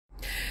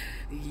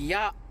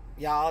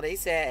Y'all, they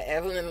said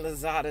Evelyn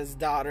Lozada's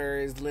daughter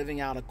is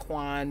living out a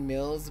Quan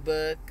Mills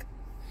book.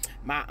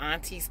 My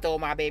auntie stole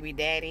my baby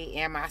daddy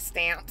and my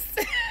stamps.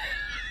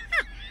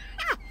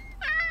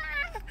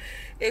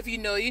 If you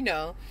know, you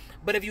know.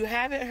 But if you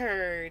haven't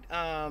heard,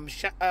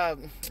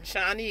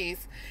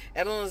 Shaunice,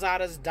 Evelyn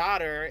Lozada's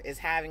daughter, is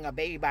having a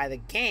baby by the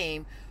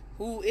game,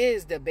 who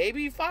is the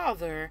baby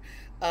father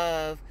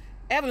of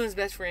Evelyn's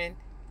best friend,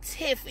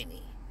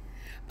 Tiffany.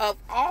 Of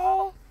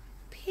all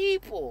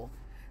people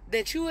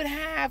that you would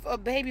have a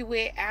baby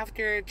with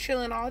after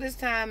chilling all this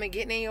time and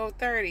getting in your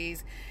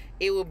 30s,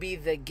 it will be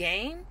the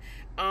game.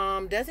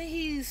 Doesn't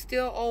he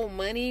still owe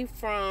money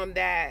from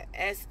that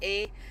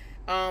SA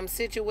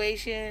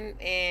situation,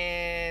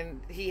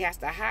 and he has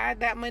to hide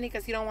that money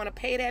because he don't want to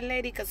pay that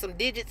lady because some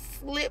digits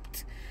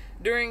slipped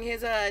during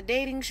his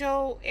dating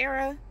show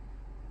era?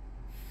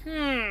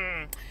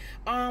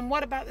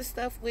 What about the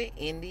stuff with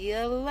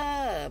India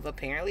Love?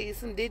 Apparently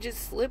some digits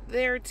slipped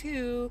there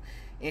too,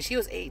 and she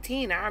was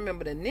 18. I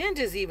remember the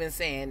ninjas even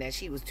saying that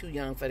she was too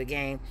young for the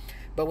game.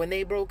 But when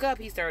they broke up,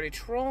 he started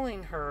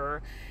trolling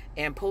her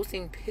and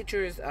posting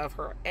pictures of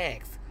her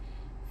ex.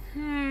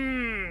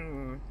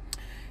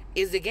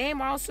 Is the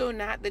game also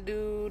not the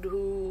dude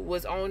who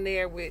was on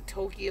there with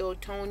Tokyo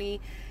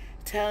Tony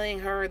telling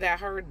her that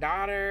her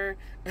daughter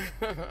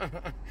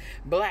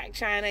Black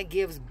China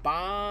gives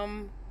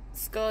bomb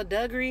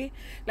skullduggery?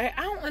 Like,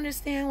 I don't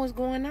understand what's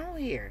going on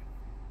here.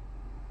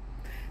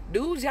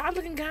 Dudes, y'all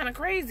looking kind of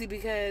crazy,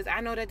 because I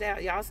know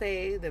that y'all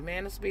say the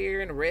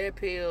manosphere and the red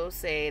pill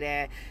say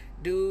that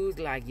dudes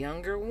like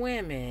younger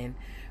women,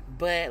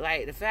 but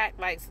like the fact,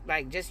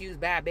 like just use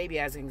Bad Baby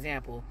as an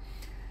example.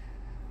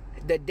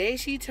 The day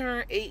she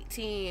turned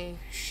 18,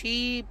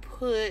 she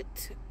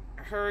put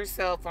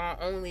herself on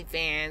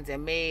OnlyFans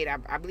and made,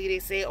 I believe they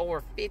say,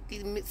 over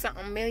 50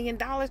 something million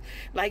dollars.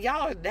 Like,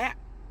 y'all are that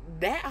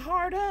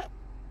hard up?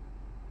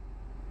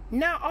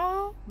 Not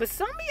all, but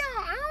some of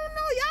y'all, I don't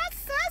know, y'all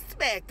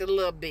suspect a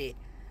little bit.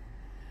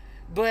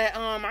 But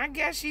I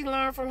guess she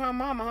learned from her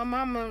mama. Her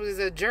mama was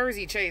a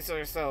jersey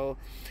chaser, so.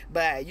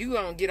 But you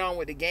gonna get on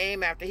with the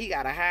game after he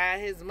gotta hide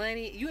his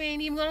money? You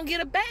ain't even gonna get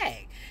a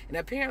bag. And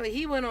apparently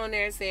he went on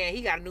there saying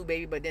he got a new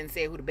baby, but didn't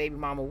say who the baby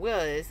mama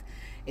was.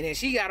 And then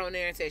she got on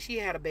there and said she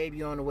had a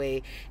baby on the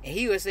way. And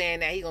he was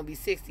saying that he gonna be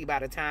 60 by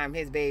the time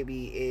his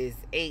baby is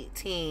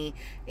 18.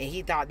 And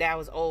he thought that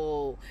was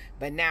old.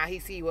 But now he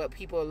see what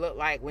people look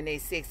like when they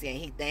 60, and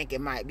he think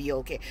it might be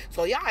okay.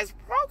 So y'all is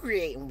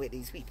procreating with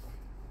these people.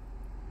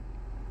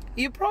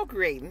 You're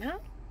procreating, huh?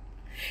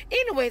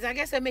 Anyways, I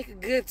guess that make a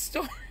good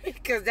story,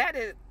 because that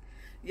is,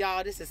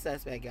 y'all, this is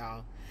suspect,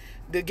 y'all.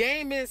 The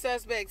game been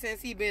suspect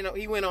since he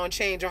went on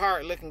Change of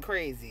Heart looking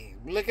crazy.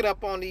 Look it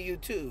up on the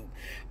YouTube.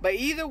 But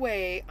either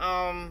way,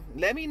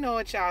 let me know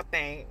what y'all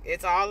think.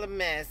 It's all a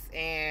mess,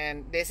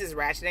 and this is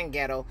Ratchet and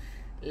Ghetto.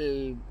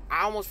 I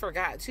almost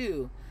forgot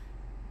too.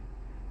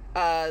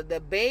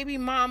 The baby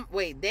mom.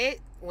 Wait,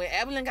 when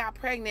Evelyn got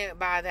pregnant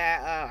by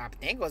that, I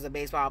think it was a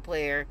baseball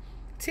player,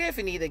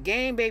 Tiffany, the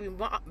game baby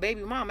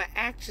mama,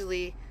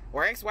 actually,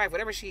 or ex-wife,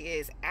 whatever she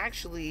is,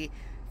 actually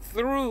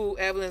threw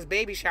Evelyn's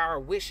baby shower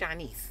with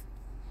Shaunice.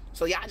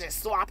 So y'all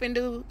just swapping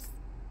dudes?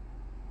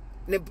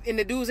 And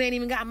the dudes ain't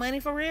even got money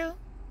for real?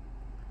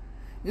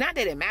 Not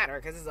that it matter,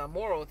 because it's a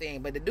moral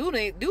thing, but the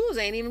dudes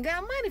ain't even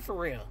got money for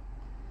real.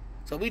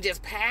 So we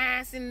just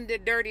passing the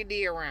dirty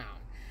D around.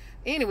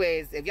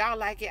 Anyways, if y'all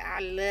like it,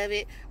 I love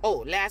it.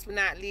 Oh, last but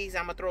not least,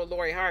 I'm going to throw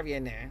Lori Harvey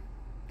in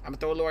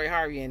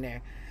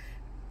there.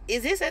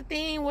 Is this a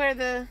thing where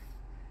the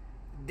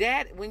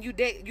dad, when you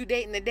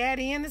dating the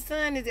daddy and the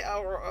son, is it,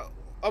 or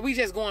are we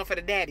just going for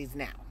the daddies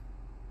now?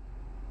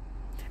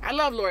 I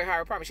love Lori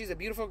Harvey, probably. She's a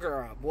beautiful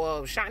girl.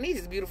 Well, Shaunice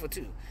is beautiful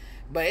too,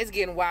 but it's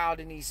getting wild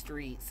in these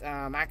streets.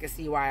 I can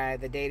see why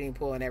the dating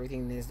pool and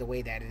everything is the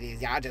way that it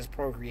is. Y'all just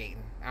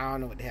procreating. I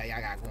don't know what the hell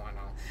y'all got going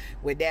on.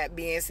 With that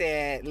being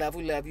said, love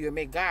who love you, and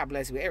may God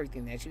bless you with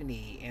everything that you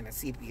need. And a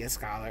CPS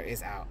scholar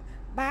is out.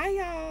 Bye,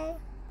 y'all.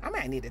 I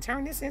might need to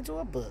turn this into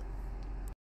a book.